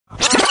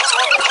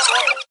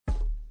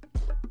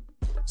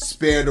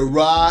Spare the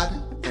rod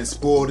and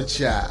spoil the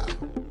child.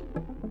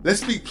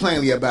 Let's speak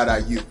plainly about our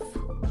youth.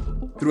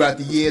 Throughout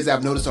the years,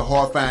 I've noticed a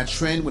horrifying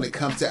trend when it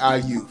comes to our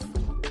youth.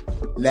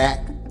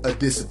 Lack of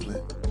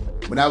discipline.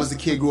 When I was a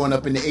kid growing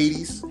up in the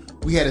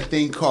 80s, we had a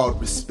thing called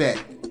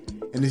respect.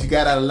 And if you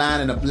got out of line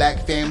in a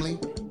black family,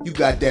 you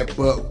got that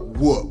butt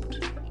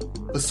whooped.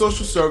 But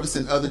social service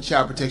and other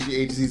child protection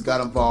agencies got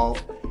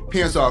involved.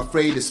 Parents are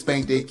afraid to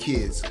spank their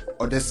kids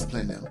or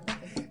discipline them.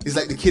 It's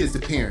like the kid is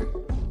the parent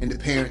and the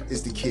parent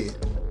is the kid.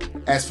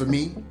 As for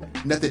me,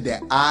 nothing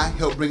that I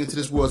helped bring into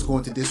this world is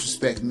going to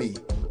disrespect me.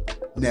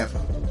 Never.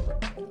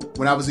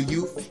 When I was a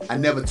youth, I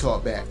never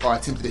taught back or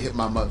attempted to hit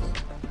my mother.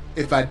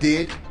 If I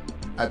did,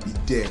 I'd be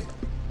dead.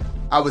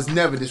 I was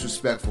never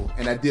disrespectful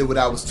and I did what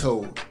I was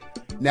told.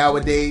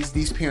 Nowadays,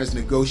 these parents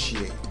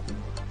negotiate.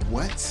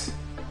 What?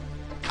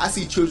 I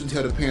see children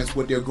tell their parents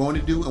what they're going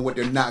to do and what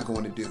they're not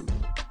going to do.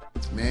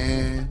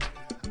 Man,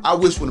 I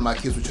wish one of my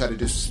kids would try to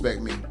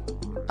disrespect me.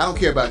 I don't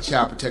care about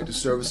Child Protective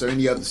Service or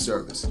any other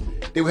service.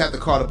 They would have to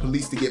call the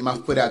police to get my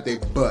foot out their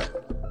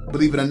butt.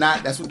 Believe it or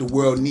not, that's what the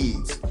world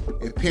needs.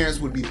 If parents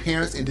would be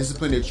parents and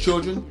discipline their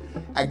children,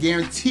 I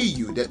guarantee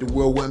you that the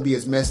world wouldn't be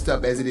as messed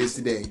up as it is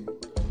today.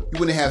 You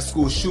wouldn't have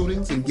school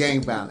shootings and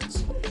gang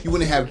violence. You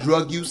wouldn't have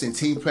drug use and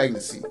teen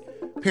pregnancy.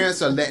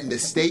 Parents are letting the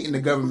state and the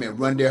government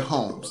run their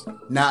homes.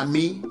 Not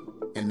me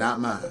and not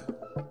mine.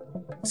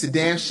 It's a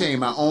damn shame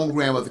my own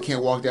grandmother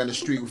can't walk down the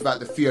street without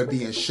the fear of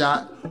being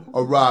shot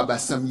or robbed by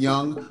some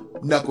young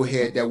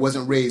knucklehead that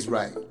wasn't raised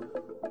right.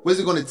 What is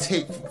it going to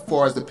take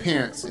for us, the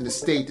parents and the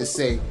state, to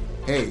say,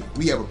 hey,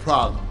 we have a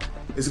problem?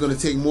 Is it going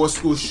to take more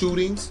school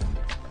shootings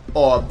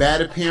or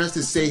battered parents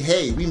to say,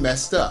 hey, we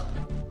messed up?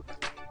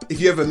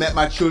 If you ever met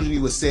my children,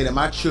 you would say that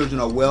my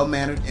children are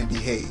well-mannered and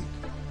behaved.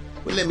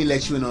 But let me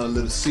let you in on a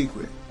little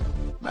secret.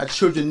 My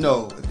children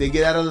know if they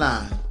get out of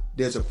line,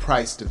 there's a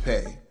price to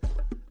pay.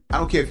 I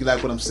don't care if you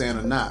like what I'm saying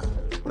or not.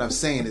 What I'm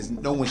saying is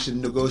no one should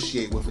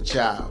negotiate with a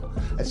child.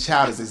 A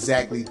child is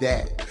exactly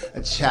that,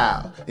 a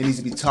child that needs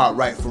to be taught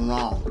right from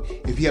wrong.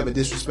 If you have a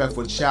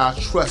disrespectful child,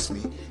 trust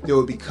me, they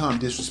will become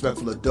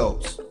disrespectful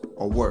adults,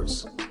 or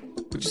worse.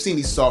 But you've seen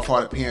these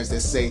soft-hearted parents that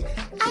say,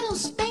 I don't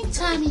spank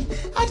Tommy,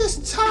 I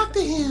just talk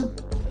to him.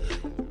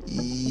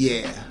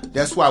 Yeah,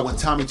 that's why when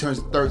Tommy turns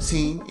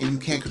 13 and you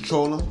can't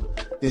control him,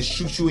 then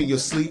shoot you in your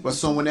sleep or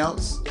someone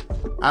else,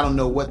 I don't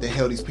know what the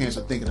hell these parents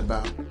are thinking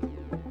about.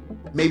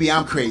 Maybe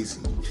I'm crazy.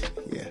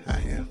 Yeah, I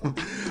am.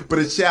 But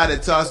a child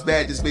that talks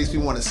bad just makes me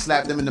want to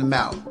slap them in the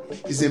mouth.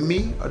 Is it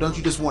me, or don't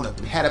you just want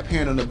to pat a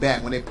parent on the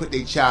back when they put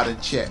their child in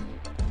check?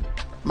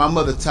 My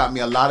mother taught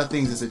me a lot of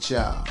things as a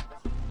child.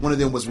 One of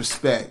them was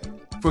respect.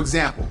 For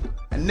example,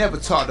 I never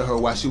talked to her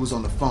while she was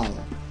on the phone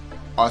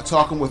or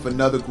talking with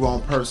another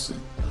grown person.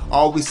 I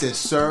always said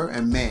sir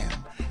and ma'am.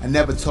 I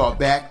never talked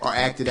back or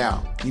acted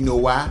out. You know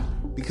why?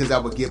 Because I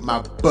would get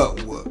my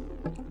butt whooped.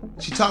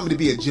 She taught me to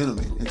be a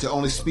gentleman and to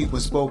only speak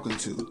when spoken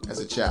to as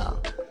a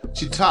child.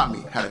 She taught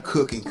me how to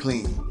cook and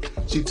clean.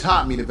 She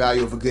taught me the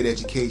value of a good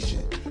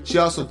education. She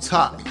also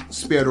taught me to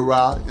spare the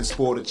rod and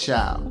spoil the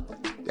child.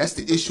 That's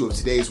the issue of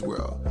today's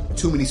world.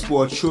 Too many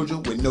spoiled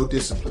children with no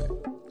discipline.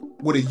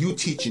 What are you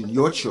teaching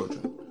your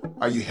children?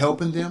 Are you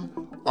helping them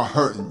or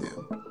hurting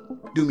them?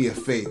 Do me a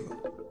favor.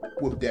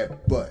 Whoop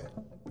that butt.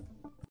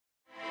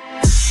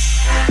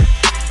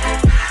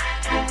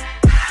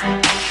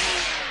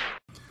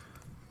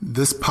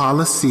 This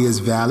policy is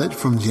valid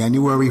from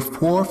January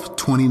 4th,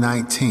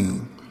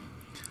 2019.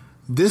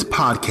 This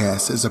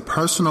podcast is a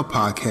personal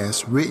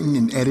podcast written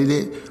and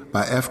edited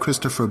by F.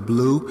 Christopher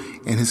Blue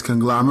and his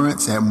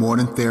conglomerates at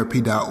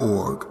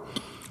moderntherapy.org.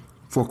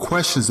 For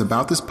questions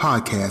about this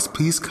podcast,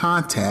 please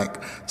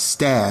contact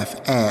staff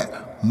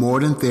at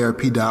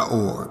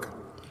moderntherapy.org.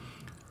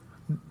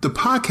 The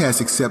podcast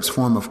accepts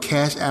form of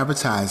cash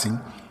advertising,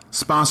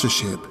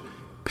 sponsorship,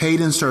 paid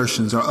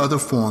insertions, or other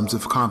forms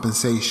of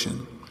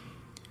compensation.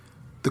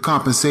 The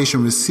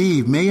compensation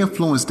received may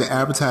influence the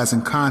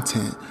advertising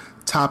content,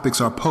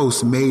 topics, or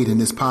posts made in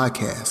this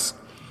podcast.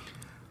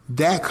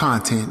 That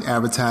content,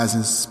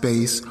 advertising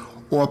space,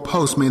 or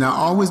post may not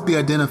always be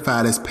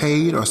identified as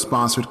paid or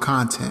sponsored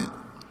content.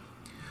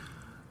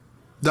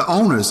 The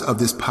owners of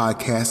this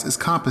podcast is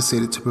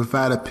compensated to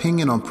provide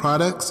opinion on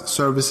products,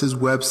 services,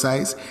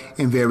 websites,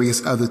 and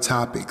various other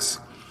topics.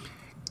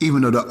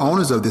 Even though the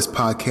owners of this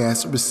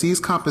podcast receives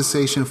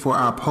compensation for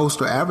our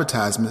posts or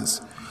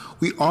advertisements,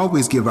 we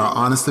always give our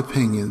honest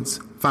opinions,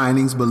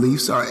 findings,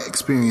 beliefs, or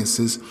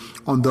experiences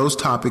on those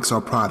topics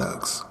or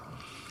products.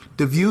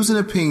 The views and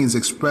opinions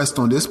expressed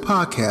on this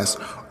podcast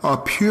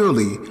are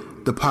purely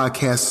the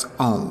podcast's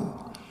own.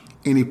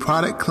 Any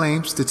product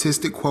claim,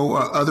 statistic, quote,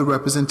 or other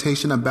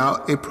representation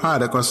about a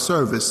product or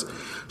service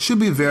should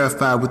be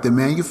verified with the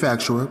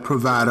manufacturer,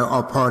 provider,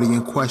 or party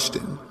in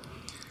question.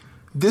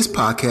 This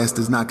podcast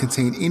does not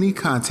contain any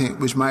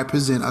content which might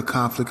present a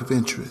conflict of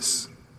interest.